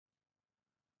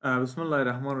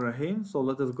Bismillahirrahmanirrahim. So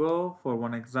let us go for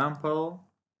one example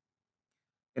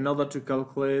in order to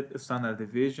calculate standard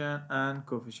deviation and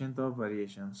coefficient of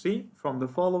variation. See, from the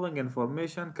following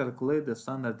information, calculate the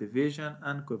standard deviation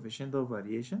and coefficient of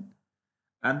variation.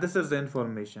 And this is the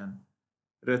information.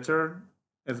 Return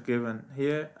is given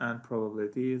here and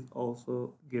probability is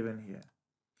also given here.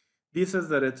 This is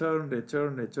the return,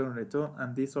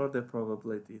 and these are the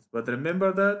probabilities. But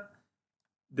remember that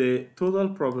the total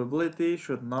probability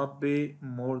should not be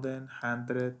more than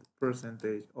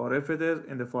 100%, or if it is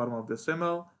in the form of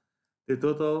decimal, the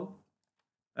total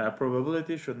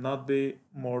probability should not be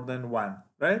more than 1,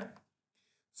 right?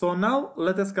 So now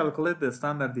let us calculate the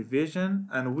standard deviation,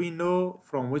 and we know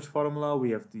from which formula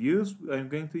we have to use. I'm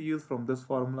going to use from this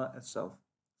formula itself.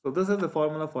 So this is the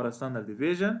formula for a standard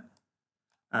deviation,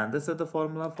 and this is the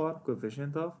formula for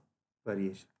coefficient of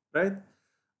variation, right?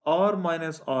 R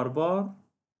minus R bar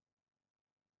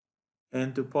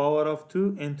into power of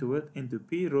 2 into it into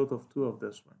p root of 2 of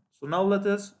this one. So now let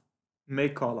us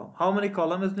make column. How many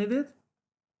columns is needed?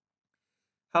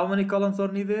 How many columns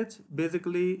are needed?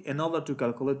 Basically, in order to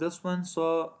calculate this one,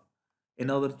 so in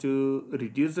order to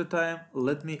reduce the time,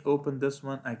 let me open this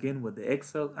one again with the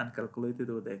Excel and calculate it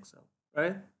with the Excel,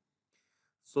 right?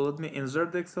 So let me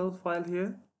insert the Excel file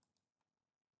here.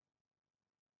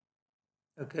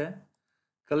 Okay.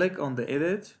 Click on the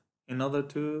edit in order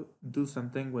to do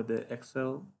something with the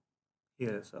Excel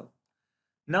here itself.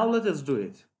 Now let us do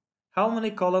it. How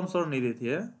many columns are needed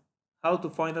here? How to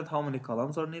find out how many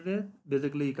columns are needed?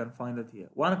 Basically, you can find it here.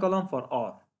 One column for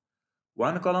R.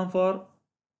 One column for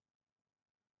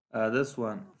this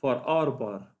one, for R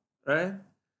bar, right?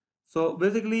 So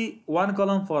basically, one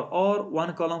column for R,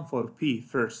 one column for P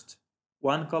first.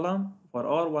 One column for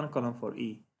R, one column for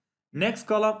E. Next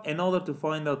column, in order to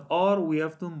find out R, we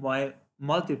have to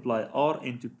multiply R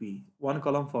into P. One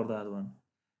column for that one.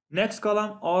 Next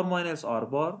column, R minus R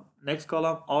bar. Next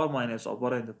column, R minus R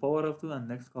bar in the power of 2. And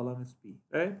next column is P,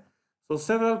 right? So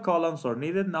several columns are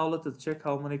needed. Now let us check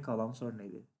how many columns are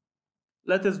needed.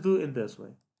 Let us do in this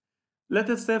way. Let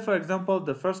us say, for example,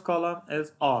 the first column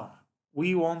is R.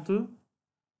 We want to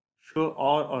show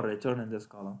R or return in this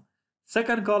column.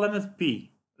 Second column is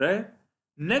P, right?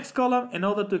 Next column, in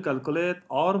order to calculate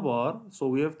R bar, so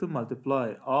we have to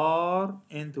multiply R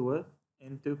into it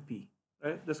into P,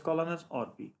 right? This column is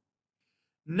RP.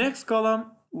 Next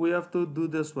column, we have to do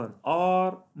this one,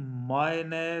 R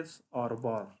minus R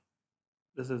bar.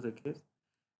 This is the case.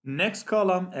 Next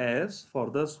column is for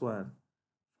this one,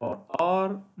 for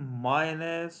R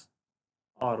minus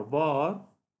R bar,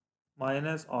 R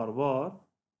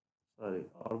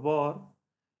bar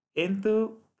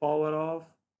into power of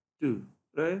 2,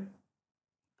 right?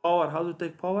 Power, how to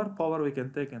take power? Power we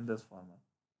can take in this format.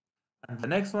 And the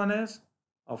next one is,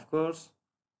 of course,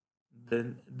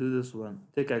 then do this one.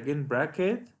 Take again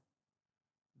bracket,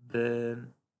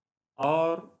 then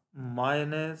R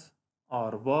minus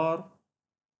R bar,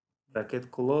 bracket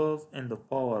close, in the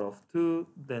power of 2,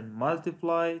 then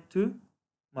multiply to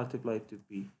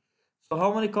P. So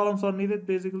how many columns are needed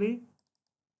basically?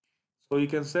 So you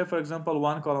can say, for example,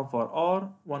 one column for R,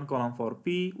 one column for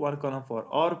P, one column for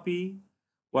RP,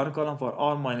 one column for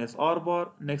R minus R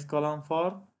bar, next column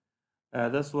for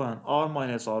this one, R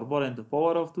minus R bar into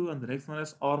power of 2, and the next one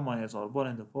is R minus R bar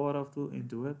into power of 2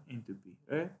 into P,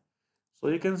 right? So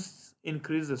you can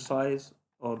increase the size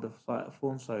or the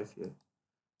font size here.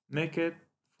 Make it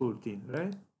 14,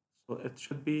 right? So it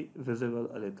should be visible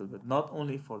a little bit, not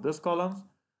only for this columns,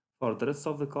 for the rest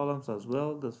of the columns as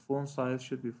well. The font size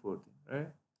should be 14,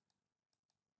 right?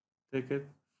 Take it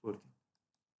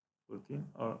 14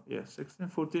 or yeah, 16,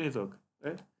 14 is okay,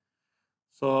 right?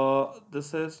 So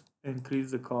this is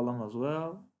increase the column as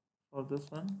well for this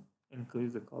one,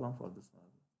 increase the column for this one.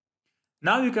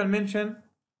 Now you can mention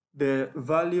the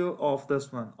value of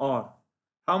this one, R.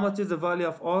 How much is the value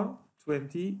of R?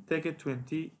 20, take it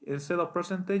 20. Instead of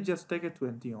percentage, just take it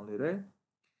 20 only, right?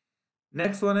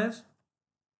 Next one is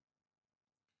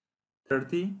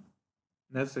 30.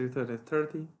 Next return is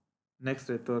 30. Next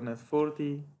return is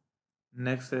 40.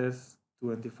 Next is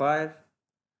 25.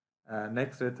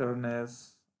 Next return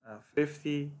is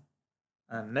 50.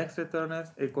 And next return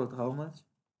is equal to how much?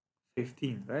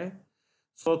 15, right?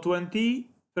 So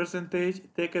 20 percentage,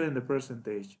 take it in the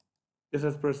percentage. This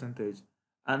is percentage.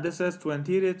 And this is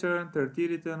 20 return, 30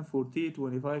 return, 40,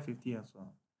 25, 50, and so on.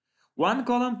 One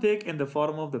column take in the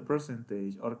form of the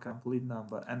percentage or complete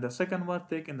number, and the second one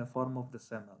take in the form of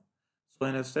decimal. So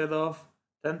instead of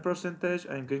 10 percentage,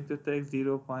 I'm going to take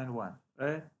 0.1,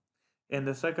 right? In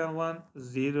the second one,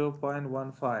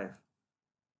 0.15.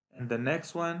 And the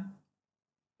next one,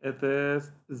 it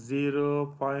is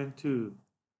 0.2.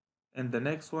 and the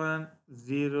next one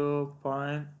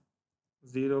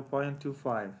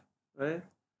 0.0.25, right?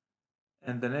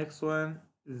 And the next one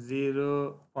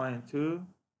 0.2,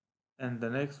 and the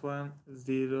next one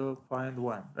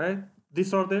 0.1, right?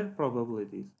 These are the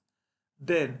probabilities.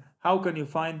 Then how can you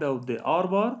find out the R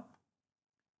bar?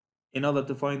 In order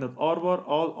to find out R bar,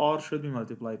 all R should be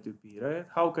multiplied to P, right?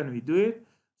 How can we do it?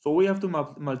 So we have to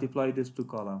multiply these two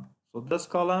columns. So this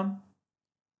column,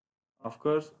 of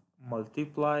course,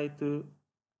 multiply to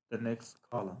the next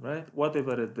column, right?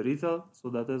 Whatever is the result, so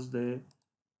that is the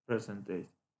percentage.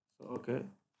 So okay,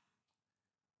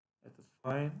 that is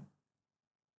fine.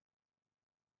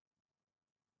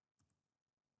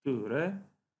 2, right?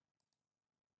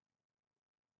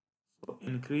 So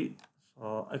increase,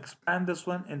 so expand this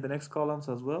one in the next columns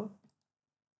as well.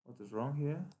 What is wrong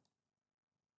here?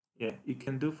 Yeah, you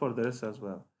can do for the rest as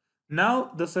well.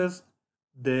 Now this is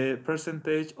the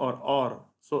percentage or R.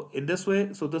 So in this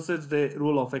way, so this is the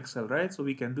rule of Excel, right? So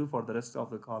we can do for the rest of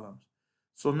the columns.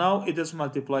 So now it is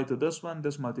multiplied to this one,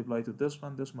 this multiplied to this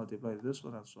one, this multiplied to this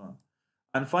one, and so on.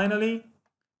 And finally,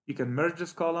 you can merge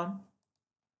this column.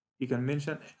 You can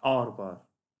mention R bar.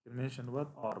 You can mention what?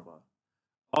 R bar.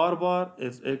 R bar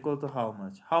is equal to how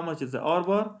much? How much is the R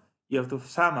bar? You have to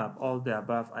sum up all the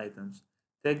above items.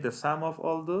 Take the sum of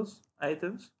all those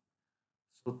items.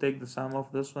 So take the sum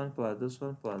of this one plus this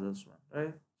one plus this one,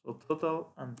 right? So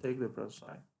total and take the plus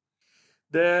sign.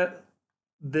 The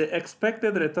the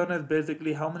expected return is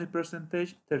basically how many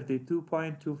percentage?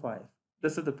 32.25.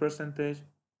 This is the percentage,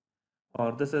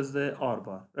 or this is the R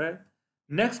bar, right?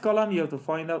 Next column you have to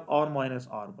find out R minus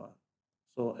R bar.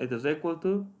 So it is equal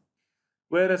to,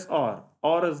 where is R?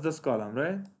 R is this column,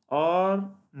 right? R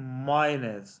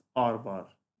minus R bar.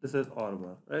 This is R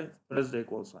bar, right? Press the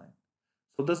equal sign.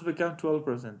 So this becomes 12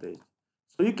 percentage.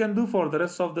 So you can do for the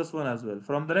rest of this one as well.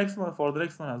 From the next one, for the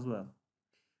next one as well.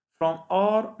 From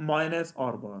R minus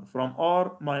R bar, from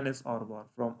R minus R bar,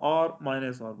 from R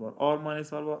minus R bar, R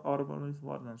minus R bar, R minus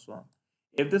R bar, and so on.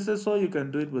 If this is so, you can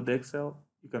do it with Excel.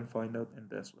 You can find out in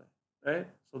this way, right?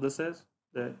 So this is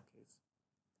the case.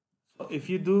 So if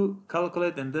you do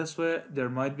calculate in this way, there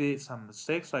might be some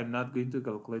mistakes. So I'm not going to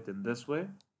calculate in this way.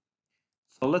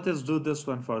 So let us do this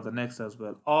one for the next as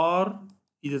well. R,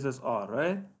 this is R,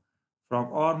 right?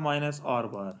 From R minus R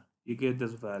bar, you get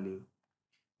this value.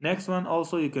 Next one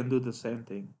also you can do the same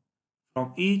thing.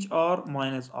 From each R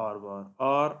minus R bar,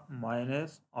 R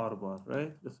minus R bar,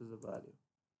 right? This is the value.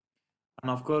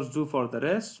 And of course do for the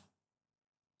rest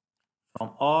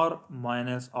from R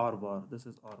minus R bar. This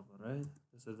is R bar, right?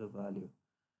 This is the value.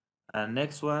 And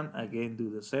next one again do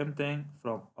the same thing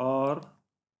from R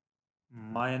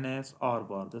minus R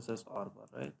bar. This is R bar,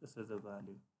 right? This is the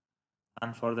value.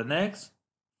 And for the next,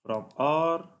 from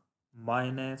R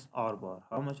minus R bar.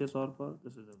 How much is R bar?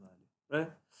 This is the value, right?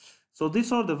 So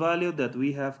these are the value that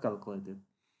we have calculated.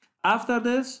 After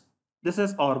this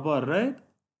is R bar, right?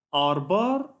 R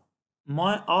bar,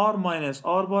 my R minus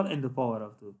R bar in the power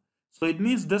of 2. So it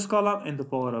means this column in the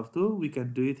power of 2, we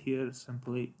can do it here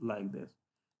simply like this.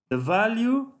 The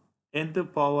value in the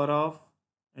power of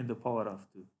 2,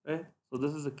 right? So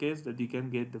this is a case that you can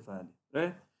get the value,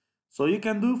 right? So you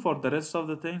can do for the rest of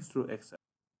the things through Excel.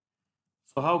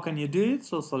 So how can you do it?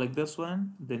 So select this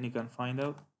one, then you can find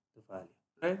out the value,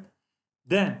 right?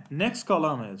 Then next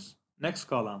column is,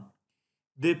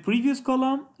 the previous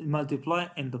column multiply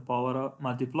in the power of,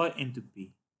 multiply into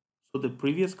P. So the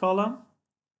previous column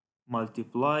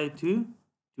multiply to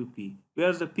P.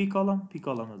 Where's the P column? P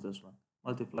column is this one.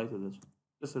 Multiply to this one.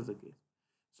 This is the case.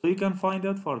 So you can find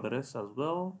out for the rest as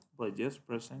well by just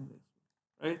pressing this,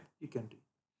 right? You can do.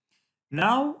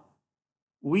 Now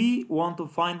we want to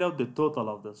find out the total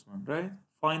of this one, right?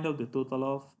 Find out the total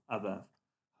of above.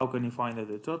 How can you find out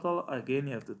the total? Again,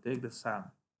 you have to take the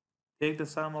sum. Take the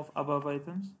sum of above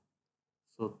items.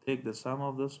 So take the sum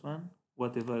of this one,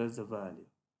 whatever is the value.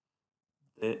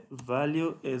 The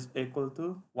value is equal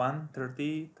to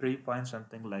 133 point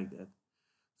something like that.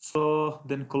 So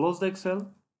then close the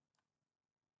Excel.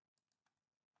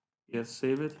 Yes,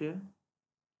 save it here.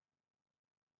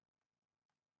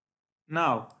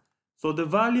 Now, so the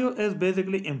value is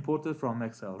basically imported from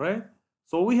Excel, right?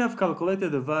 So we have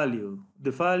calculated the value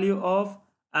of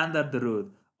under the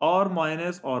root, R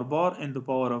minus R bar in the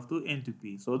power of 2 into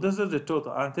P. So this is the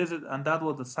total, and that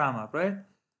was the sum up, right?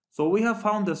 So we have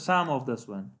found the sum of this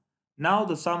one. Now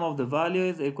the sum of the value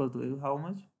is equal to how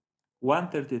much?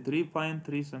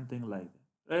 133.3 something like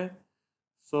that, right?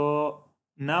 So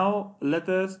now let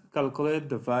us calculate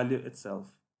the value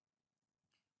itself.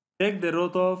 Take the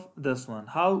root of this one.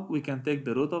 How we can take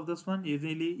the root of this one?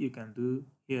 Easily you can do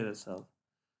here itself.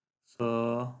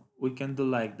 So we can do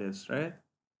like this, right?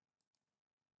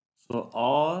 So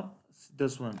or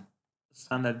this one,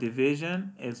 standard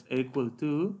deviation is equal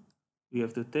to, we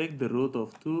have to take the root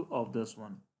of 2 of this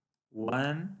one.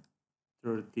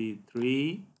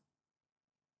 133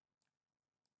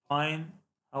 point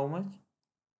how much?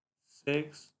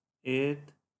 6,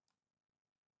 8,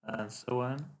 and so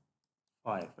on,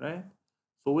 5, right?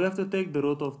 So we have to take the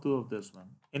root of 2 of this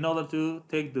one. In order to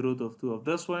take the root of 2 of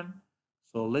this one,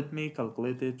 so let me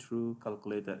calculate it through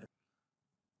calculator.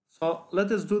 So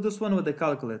let us do this one with the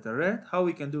calculator, right? How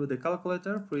we can do with the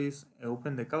calculator? Please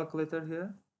open the calculator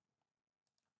here.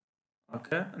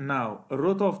 Okay, now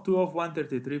root of 2 of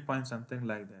 133 point something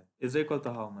like that is equal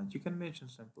to how much? You can mention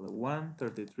simply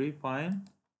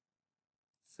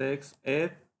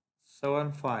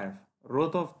 133.6875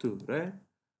 root of 2, right?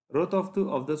 Root of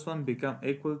 2 of this one become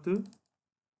equal to,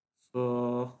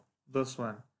 so this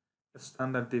one,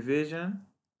 standard deviation,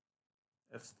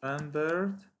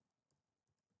 standard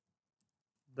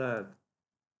that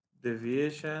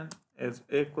deviation is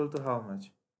equal to how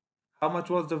much? How much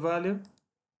was the value?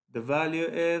 The value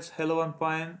is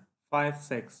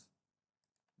 1.56.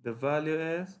 The value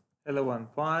is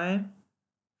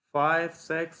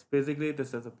 1.56. Basically,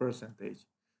 this is a percentage.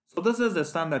 So this is the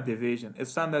standard deviation. A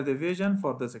standard deviation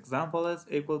for this example is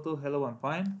equal to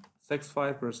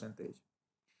 1.65 percentage.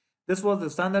 This was the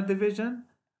standard deviation.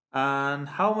 And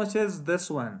how much is this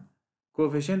one?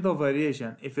 Coefficient of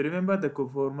variation. If you remember the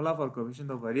formula for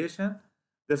coefficient of variation,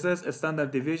 this is a standard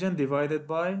deviation divided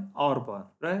by R bar,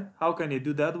 right? How can you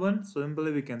do that one? So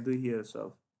simply we can do here.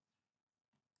 So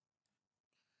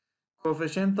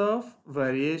coefficient of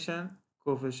variation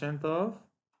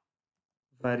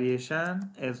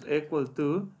is equal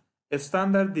to a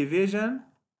standard deviation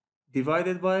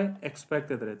divided by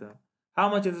expected return. How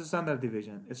much is the standard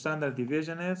deviation? A standard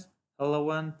deviation is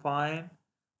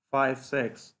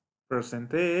 11.56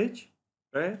 percentage,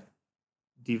 right?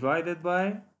 Divided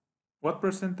by what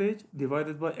percentage?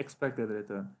 Divided by expected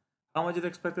return. How much is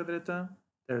expected return?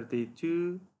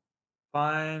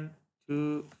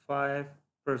 32.25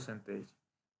 percentage.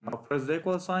 Now press the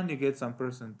equal sign, you get some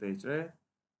percentage, right?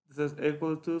 This is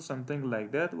equal to something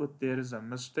like that, but there is a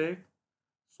mistake.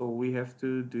 So we have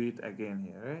to do it again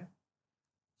here, right?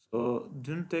 So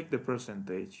don't take the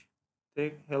percentage.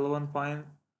 Take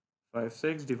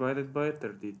 11.56 divided by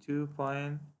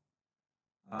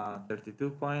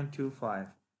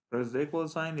 32.25. Press the equal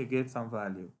sign, you get some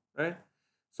value, right?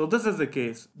 So this is the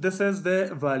case. This is the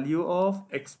value of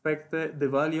the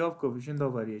value of coefficient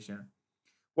of variation.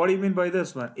 What do you mean by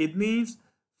this one? It means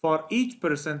for each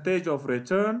percentage of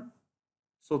return,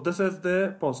 so this is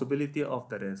the possibility of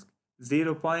the risk,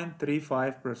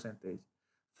 0.35 percentage.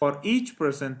 For each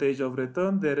percentage of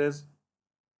return, there is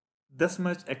this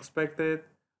much expected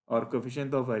or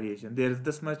coefficient of variation. There is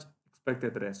this much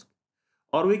expected risk.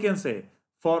 Or we can say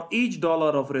for each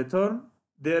dollar of return,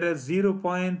 there is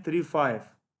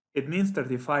 0.35. It means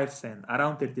 35 cents,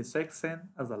 around 36 cents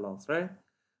as a loss, right?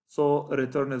 So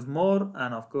return is more,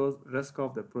 and of course, risk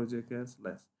of the project is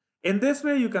less. In this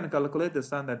way, you can calculate the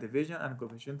standard deviation and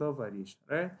coefficient of variation,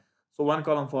 right? So one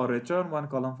column for return, one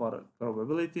column for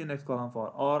probability, next column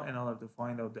for R in order to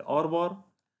find out the R bar,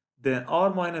 then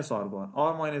R minus R bar,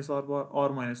 R minus R bar, R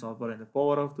minus R bar in the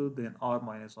power of 2, then R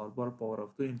minus R bar power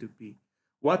of 2 into P.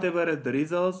 Whatever is the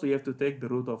results, we have to take the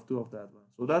root of 2 of that one.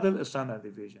 So that is a standard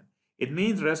deviation. It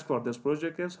means risk for this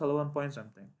project is 1 point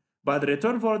something. But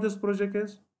return for this project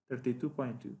is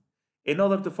 32.2. In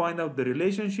order to find out the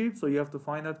relationship, so you have to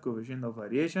find out coefficient of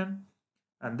variation.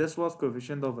 And this was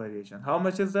coefficient of variation. How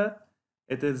much is that?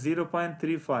 It is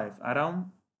 0.35,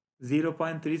 around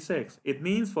 0.36. It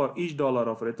means for each dollar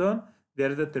of return,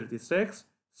 there is a 36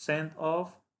 cent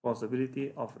of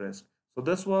possibility of risk. So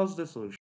this was the solution.